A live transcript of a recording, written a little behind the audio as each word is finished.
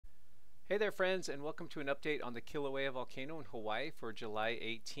Hey there friends, and welcome to an update on the Kilauea Volcano in Hawaii for July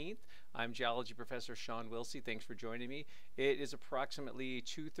 18th. I'm Geology Professor Shawn Willsey. Thanks for joining me. It is approximately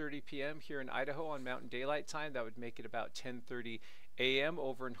 2:30 p.m. here in Idaho on Mountain Daylight Time. That would make it about 10:30 a.m.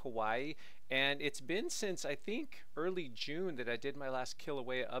 over in Hawaii. And it's been since, I think, early June that I did my last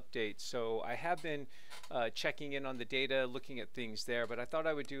Kilauea update. So I have been checking in on the data, looking at things there, but I thought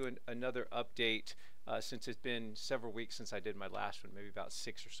I would do another update since it's been several weeks since I did my last one, maybe about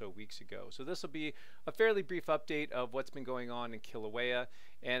 6 or so weeks ago. So this will be a fairly brief update of what's been going on in Kilauea.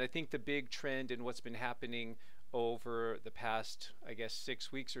 And I think the big trend in what's been happening over the past, I guess,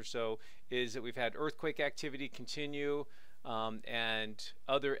 6 weeks or so is that we've had earthquake activity continue and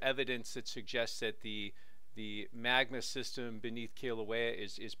other evidence that suggests that the magma system beneath Kilauea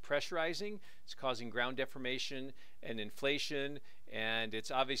is pressurizing. It's causing ground deformation and inflation, and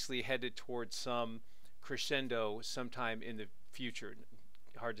it's obviously headed towards some crescendo sometime in the future.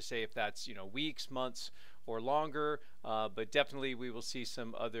 Hard to say if that's weeks, months, or longer, but definitely we will see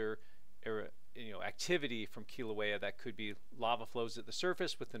some other activity from Kilauea. That could be lava flows at the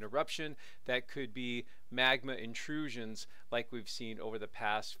surface with an eruption. That could be magma intrusions like we've seen over the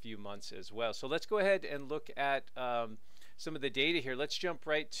past few months as well. So let's go ahead and look at some of the data here. Let's jump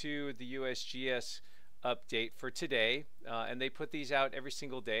right to the USGS update for today, and they put these out every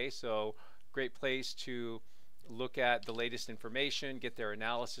single day, so great place to look at the latest information, get their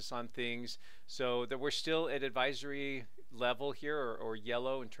analysis on things. So that we're still at advisory level here, or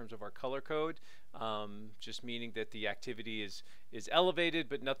yellow in terms of our color code, just meaning that the activity is elevated,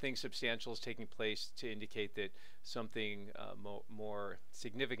 but nothing substantial is taking place to indicate that something more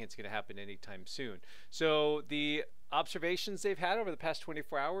significant is going to happen anytime soon. So the observations they've had over the past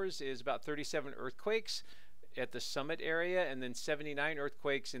 24 hours is about 37 earthquakes at the summit area, and then 79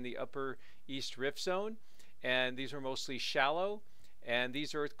 earthquakes in the upper east rift zone. And these are mostly shallow, and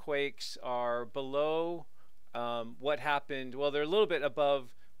these earthquakes are below what happened. Well, they're a little bit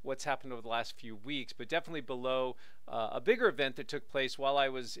above what's happened over the last few weeks, but definitely below a bigger event that took place while I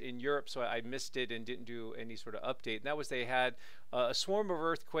was in Europe, so I missed it and didn't do any sort of update. And that was they had a swarm of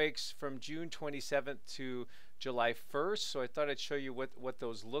earthquakes from June 27th to July 1st, so I thought I'd show you what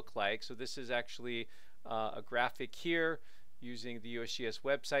those look like. So this is actually a graphic here using the USGS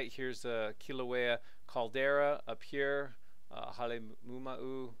website. Here's the Kilauea caldera up here,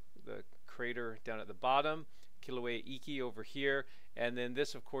 Halemumau, the crater down at the bottom, Kilauea Iki over here, and then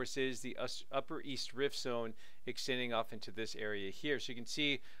this of course is the upper east rift zone extending off into this area here. So you can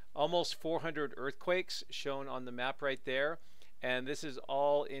see almost 400 earthquakes shown on the map right there, and this is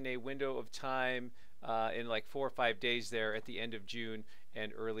all in a window of time in like 4 or 5 days there at the end of June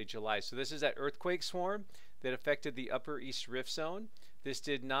and early July. So this is that earthquake swarm that affected the upper east rift zone. This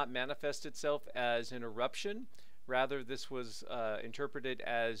did not manifest itself as an eruption. Rather, this was interpreted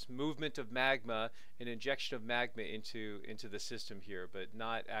as movement of magma, an injection of magma into the system here, but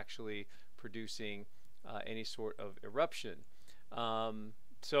not actually producing any sort of eruption.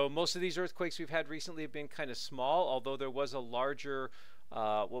 So most of these earthquakes we've had recently have been kind of small, although there was a larger,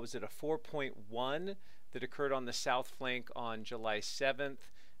 what was it, a 4.1 that occurred on the south flank on July 7th.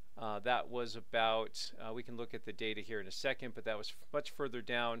 That was about, we can look at the data here in a second, but that was much further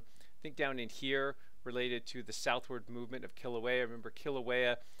down, I think down in here, related to the southward movement of Kilauea. Remember,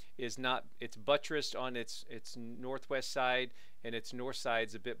 Kilauea is not, it's buttressed on its northwest side, and its north side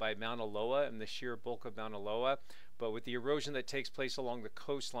is a bit by Mauna Loa and the sheer bulk of Mauna Loa. But with the erosion that takes place along the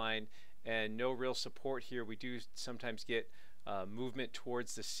coastline and no real support here, we do sometimes get movement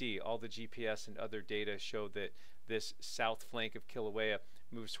towards the sea. All the GPS and other data show that this south flank of Kilauea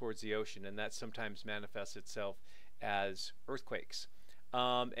moves towards the ocean, and that sometimes manifests itself as earthquakes.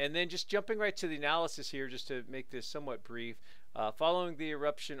 And then just jumping right to the analysis here, just to make this somewhat brief, following the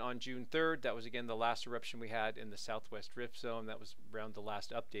eruption on June 3rd, that was again the last eruption we had in the southwest rift zone. That was around the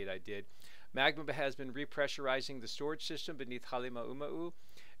last update I did. Magma has been repressurizing the storage system beneath Halemumau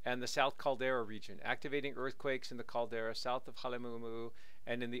and the South Caldera region, activating earthquakes in the caldera south of Halemumau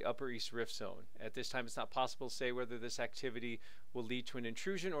and in the upper east rift zone. At this time, it's not possible to say whether this activity will lead to an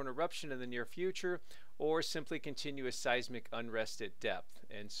intrusion or an eruption in the near future, or simply continuous seismic unrest at depth.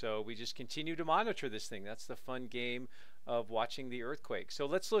 And so we just continue to monitor this thing. That's the fun game of watching the earthquake. So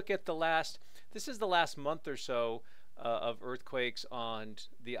let's look at this is the last month or so of earthquakes on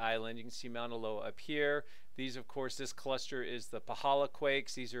the island. You can see Mauna Loa up here. These, of course, this cluster is the Pahala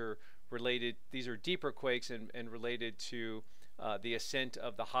quakes. These are deeper quakes and related to the ascent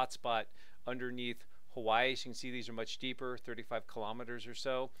of the hotspot underneath Hawaii. So you can see these are much deeper, 35 kilometers or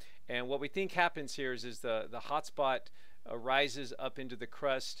so. And what we think happens here is the hotspot rises up into the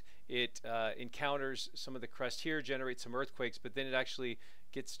crust. It encounters some of the crust here, generates some earthquakes, but then it actually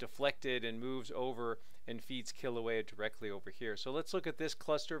gets deflected and moves over and feeds Kilauea directly over here. So let's look at this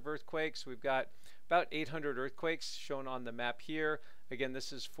cluster of earthquakes. We've got about 800 earthquakes shown on the map here. Again,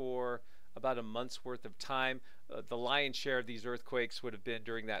 this is for about a month's worth of time. The lion's share of these earthquakes would have been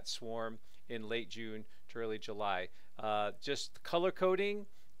during that swarm in late June to early July. Just color coding,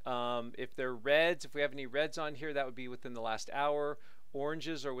 if they're reds, if we have any reds on here, that would be within the last hour.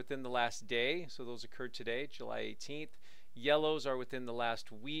 Oranges are within the last day, so those occurred today, July 18th. Yellows are within the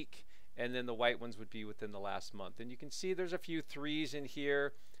last week, and then the white ones would be within the last month. And you can see there's a few threes in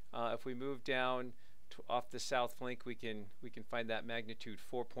here. If we move down off the south flank, we can find that magnitude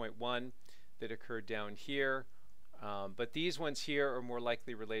 4.1 that occurred down here. But these ones here are more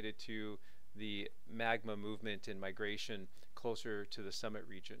likely related to the magma movement and migration closer to the summit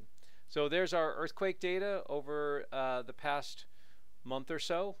region. So there's our earthquake data over the past month or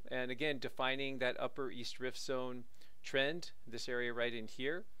so, and again defining that upper East Rift Zone trend, this area right in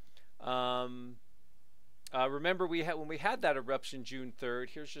here. Remember when we had that eruption June 3rd,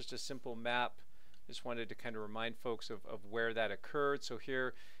 here's just a simple map. Just wanted to kind of remind folks of where that occurred. So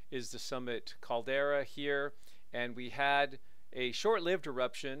here is the summit caldera here, and we had a short-lived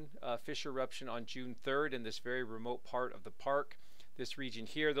eruption, fissure eruption on June 3rd in this very remote part of the park. This region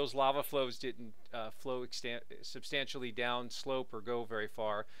here, those lava flows didn't flow substantially down slope or go very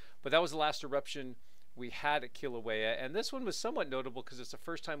far, but that was the last eruption we had at Kilauea, and this one was somewhat notable because it's the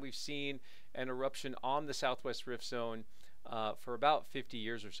first time we've seen an eruption on the Southwest Rift Zone for about 50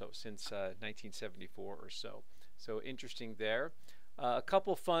 years or so, since 1974 or so. So interesting there. A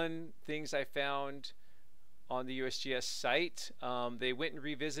couple fun things I found on the USGS site. They went and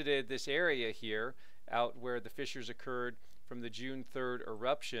revisited this area here out where the fissures occurred from the June 3rd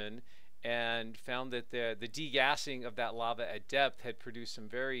eruption, and found that the degassing of that lava at depth had produced some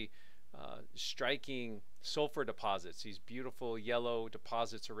very striking sulfur deposits, these beautiful yellow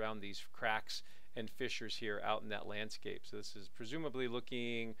deposits around these cracks and fissures here out in that landscape. So this is presumably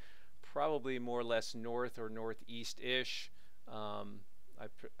looking probably more or less north or northeast-ish. I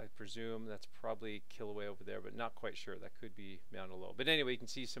presume that's probably Kilauea over there, but not quite sure. That could be Mauna Loa. But anyway, you can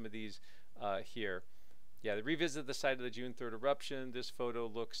see some of these here. Yeah, they revisited the site of the June 3rd eruption. This photo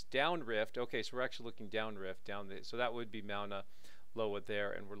looks downrift. Okay, so we're actually looking downrift, so that would be Mauna Loa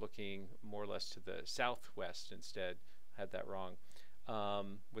there, and we're looking more or less to the southwest instead. I had that wrong.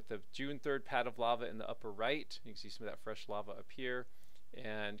 With the June 3rd pad of lava in the upper right, you can see some of that fresh lava up here,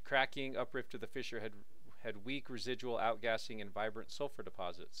 and cracking uprift of the fissure had weak residual outgassing and vibrant sulfur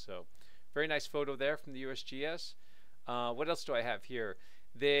deposits. So very nice photo there from the USGS. What else do I have here?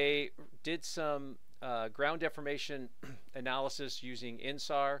 They did some ground deformation analysis using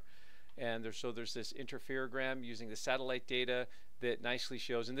INSAR, and there's this interferogram using the satellite data that nicely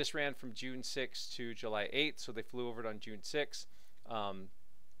shows, and this ran from June 6th to July 8th, so they flew over it on June 6th, and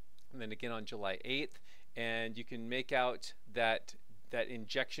then again on July 8th, and you can make out that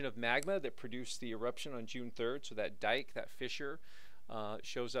injection of magma that produced the eruption on June 3rd, so that dike, that fissure,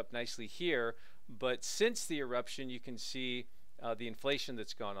 shows up nicely here. But since the eruption, you can see the inflation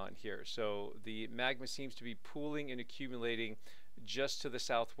that's gone on here. So the magma seems to be pooling and accumulating just to the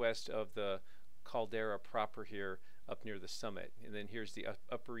southwest of the caldera proper here, up near the summit. And then here's the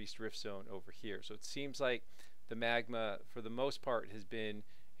upper East Rift Zone over here. So it seems like the magma, for the most part, has been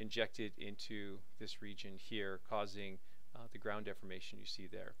injected into this region here, causing the ground deformation you see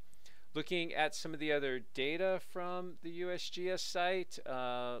there. Looking at some of the other data from the USGS site,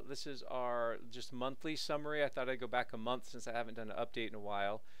 this is our just monthly summary. I thought I'd go back a month since I haven't done an update in a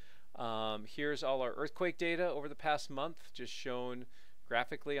while. Here's all our earthquake data over the past month, just shown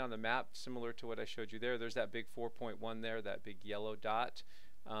graphically on the map, similar to what I showed you there. There's that big 4.1 there, that big yellow dot.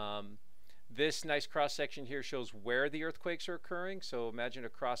 This nice cross section here shows where the earthquakes are occurring. So imagine a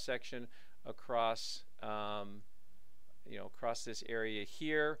cross section across across this area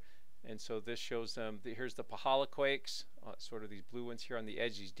here, and so this shows them. Here's the Pahala quakes, sort of these blue ones here on the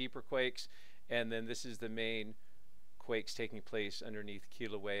edge, these deeper quakes, and then this is the main quakes taking place underneath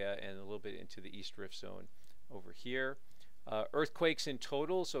Kilauea and a little bit into the East Rift Zone over here. Earthquakes in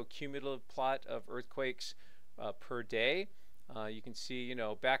total, so cumulative plot of earthquakes per day. You can see,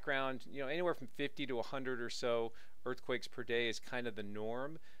 background, anywhere from 50 to 100 or so earthquakes per day is kind of the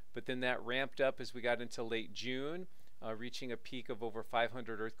norm, but then that ramped up as we got into late June, reaching a peak of over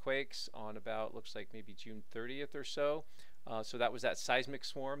 500 earthquakes on about, looks like maybe June 30th or so. So that was that seismic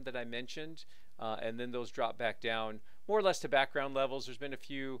swarm that I mentioned, and then those dropped back down more or less to background levels. There's been a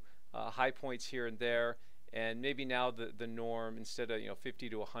few high points here and there, and maybe now the norm, instead of 50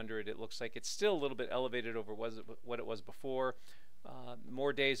 to 100, it looks like it's still a little bit elevated over what it was before.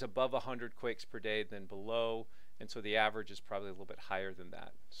 More days above 100 quakes per day than below, and so the average is probably a little bit higher than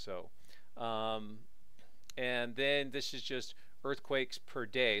that. So, and then this is just earthquakes per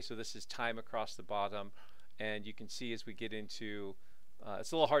day. So this is time across the bottom, and you can see as we get into,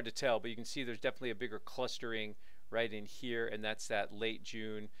 it's a little hard to tell, but you can see there's definitely a bigger clustering right in here, and that's that late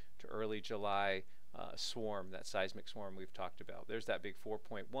June to early July swarm, that seismic swarm we've talked about. There's that big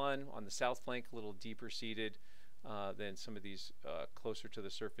 4.1 on the south flank, a little deeper seated than some of these closer to the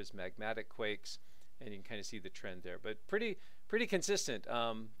surface magmatic quakes, and you can kind of see the trend there. But pretty consistent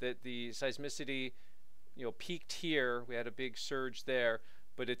that the seismicity, you know, peaked here. We had a big surge there,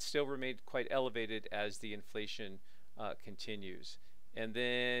 but it still remained quite elevated as the inflation continues. And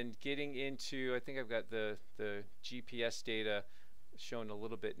then getting into, I think I've got the GPS data shown a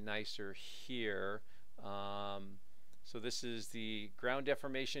little bit nicer here. So this is the ground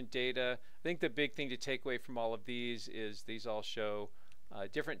deformation data. I think the big thing to take away from all of these is these all show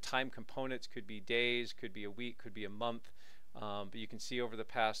different time components. Could be days, could be a week, could be a month. But you can see over the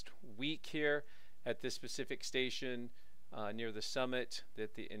past week here at this specific station near the summit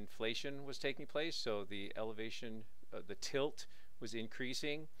that the inflation was taking place. So the elevation, the tilt was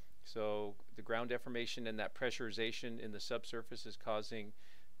increasing. So the ground deformation and that pressurization in the subsurface is causing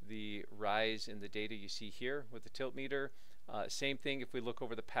the rise in the data you see here with the tilt meter. Same thing if we look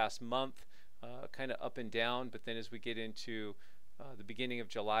over the past month, kind of up and down, but then as we get into the beginning of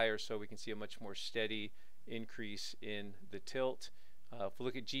July or so, we can see a much more steady increase in the tilt. If we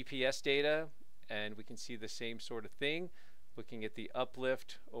look at GPS data, and we can see the same sort of thing, looking at the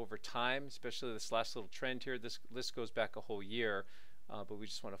uplift over time, especially this last little trend here. This list goes back a whole year, but we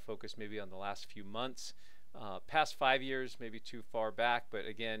just want to focus maybe on the last few months. Past 5 years, maybe too far back, but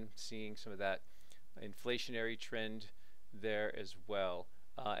again, seeing some of that inflationary trend there as well.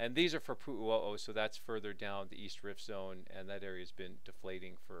 And these are for Pu'uo'o, so that's further down the East Rift Zone, and that area has been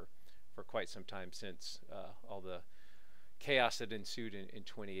deflating for quite some time since all the chaos that ensued in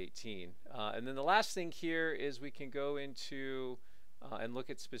 2018. And then the last thing here is we can go into and look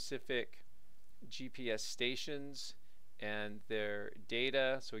at specific GPS stations and their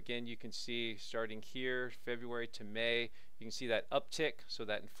data. So again, you can see starting here, February to May, you can see that uptick, so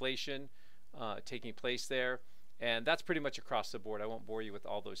that inflation taking place there. And that's pretty much across the board. I won't bore you with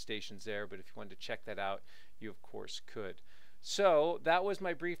all those stations there, but if you wanted to check that out, you of course could. So that was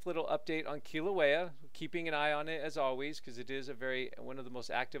my brief little update on Kilauea, keeping an eye on it as always, because it is one of the most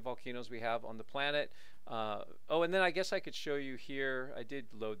active volcanoes we have on the planet. Oh, and then I guess I could show you here, I did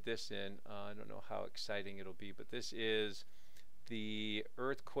load this in. I don't know how exciting it'll be, but this is the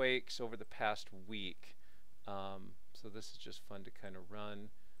earthquakes over the past week. So this is just fun to kind of run.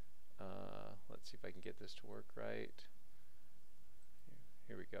 Let's see if I can get this to work right.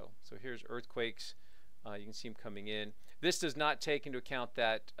 Here we go. So here's earthquakes. You can see them coming in. This does not take into account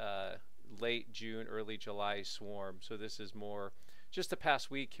that late June, early July swarm. So this is more just the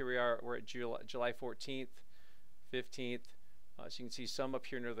past week. Here we are. We're at July 14th, 15th. So you can see some up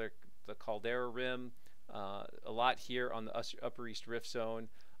here near the Caldera Rim. A lot here on the Upper East Rift Zone,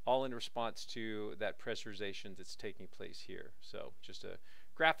 all in response to that pressurization that's taking place here. So just a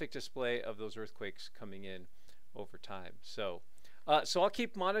graphic display of those earthquakes coming in over time. So I'll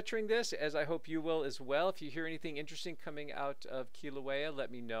keep monitoring this, as I hope you will as well. If you hear anything interesting coming out of Kilauea,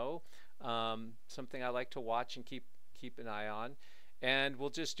 let me know. Something I like to watch and keep an eye on. And we'll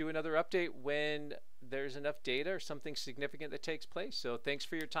just do another update when there's enough data or something significant that takes place. So thanks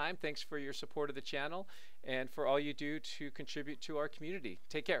for your time. Thanks for your support of the channel and for all you do to contribute to our community.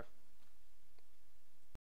 Take care.